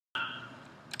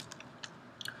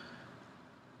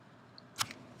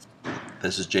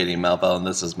This is JD Melville, and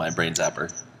this is my Brain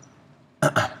Zapper.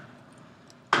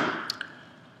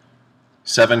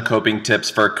 7 coping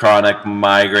tips for chronic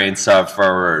migraine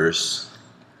sufferers.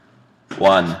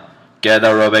 1. Get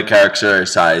aerobic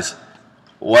exercise.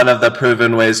 One of the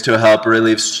proven ways to help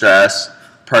relieve stress,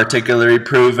 particularly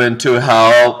proven to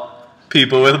help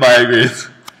people with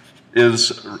migraines,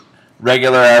 is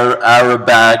regular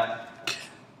aerobic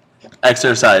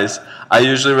exercise. I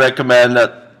usually recommend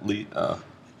at least...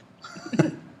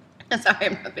 Sorry,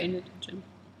 I'm not paying attention.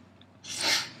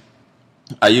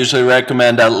 I usually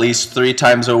recommend at least 3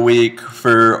 times a week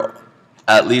for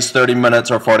at least 30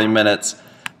 minutes or 40 minutes.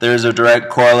 There is a direct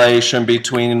correlation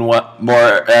between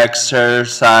more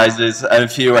exercises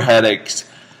and fewer headaches.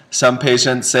 Some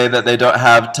patients say that they don't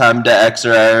have time to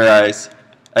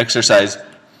exercise,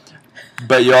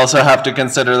 but you also have to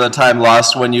consider the time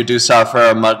lost when you do suffer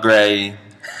a migraine.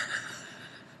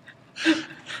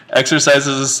 Exercise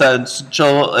is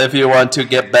essential if you want to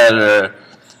get better.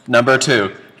 Number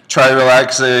 2, try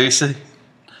relaxation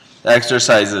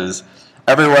exercises.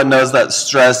 Everyone knows that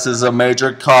stress is a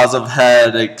major cause of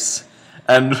headaches,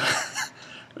 and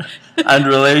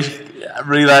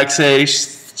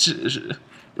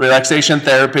relaxation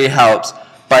therapy helps.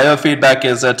 Biofeedback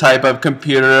is a type of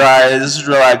computerized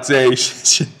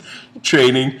relaxation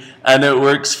training, and it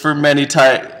works for many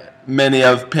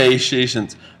of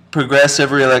patients.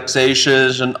 Progressive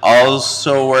relaxation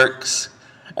also works,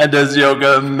 and does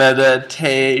yoga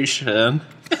meditation.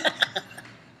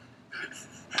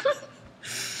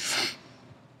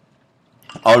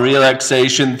 All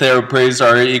relaxation therapies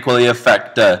are equally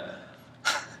effective.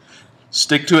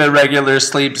 Stick to a regular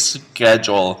sleep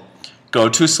schedule. Go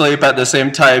to sleep at the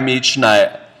same time each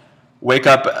night. Wake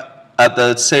up at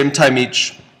the same time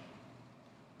each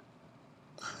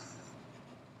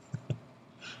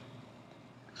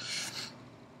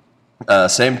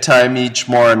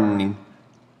morning,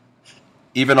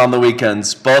 even on the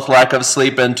weekends. Both lack of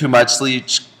sleep and too much sleep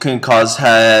can cause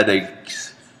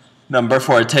headaches. Number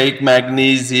 4, take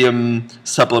magnesium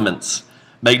supplements.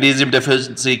 Magnesium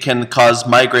deficiency can cause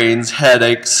migraines,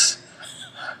 headaches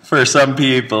for some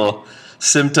people.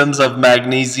 Symptoms of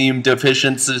magnesium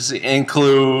deficiency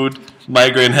include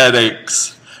migraine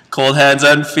headaches, cold hands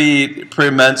and feet,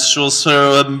 premenstrual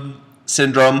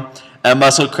syndrome, and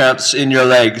muscle cramps in your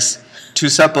legs. To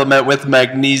supplement with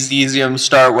magnesium,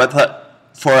 start with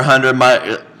 400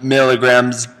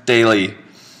 milligrams daily.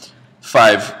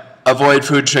 5. Avoid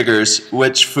food triggers.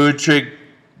 Which food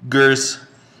triggers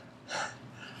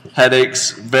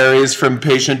headaches varies from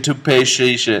patient to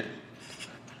patient.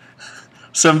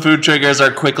 Some food triggers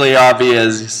are quickly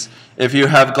obvious. If you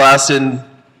have a glass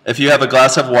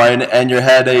of wine and you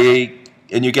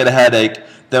get a headache,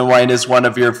 then wine is one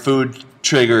of your food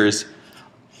triggers.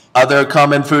 Other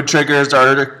common food triggers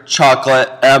are chocolate,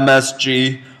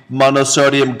 MSG,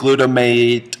 monosodium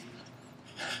glutamate,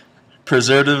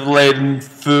 preservative-laden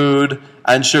food,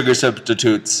 and sugar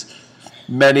substitutes.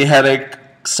 Many headache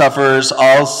sufferers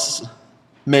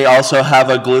may also have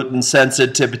a gluten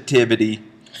sensitivity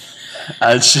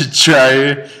and should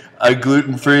try a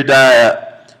gluten-free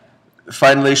diet.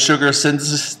 Finally, sugar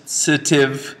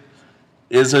sensitive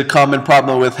is a common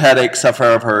problem with headache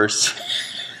sufferers.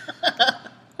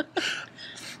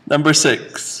 Number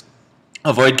 6,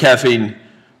 avoid caffeine.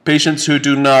 Patients who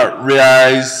do not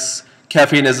realize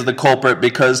caffeine is the culprit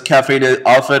because caffeine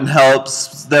often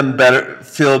helps them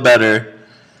feel better.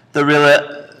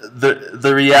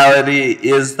 The reality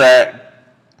is that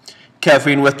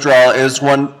caffeine withdrawal is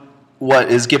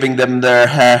what is giving them their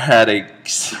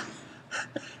headaches.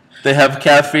 They have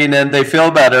caffeine and they feel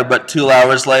better, but 2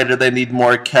 hours later they need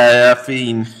more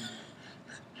caffeine.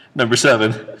 Number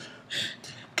 7,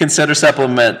 consider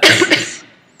supplements.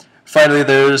 Finally,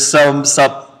 there's some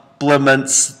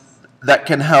supplements that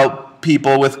can help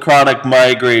people with chronic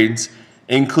migraines,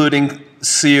 including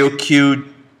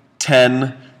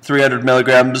CoQ10, 300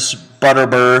 milligrams,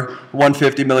 Butterbur,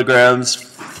 150 milligrams,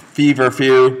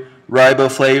 Feverfew,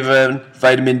 riboflavin,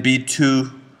 vitamin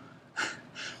B2,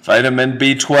 vitamin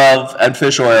B12, and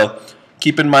fish oil.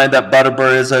 Keep in mind that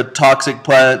Butterbur is a toxic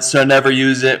plant, so never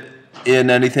use it in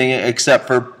anything except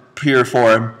for pure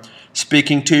form.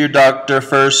 Speaking to your doctor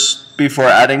first before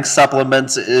adding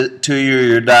supplements to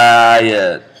your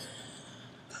diet.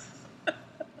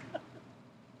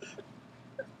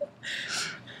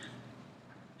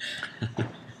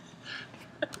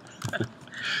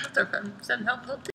 They're from helpful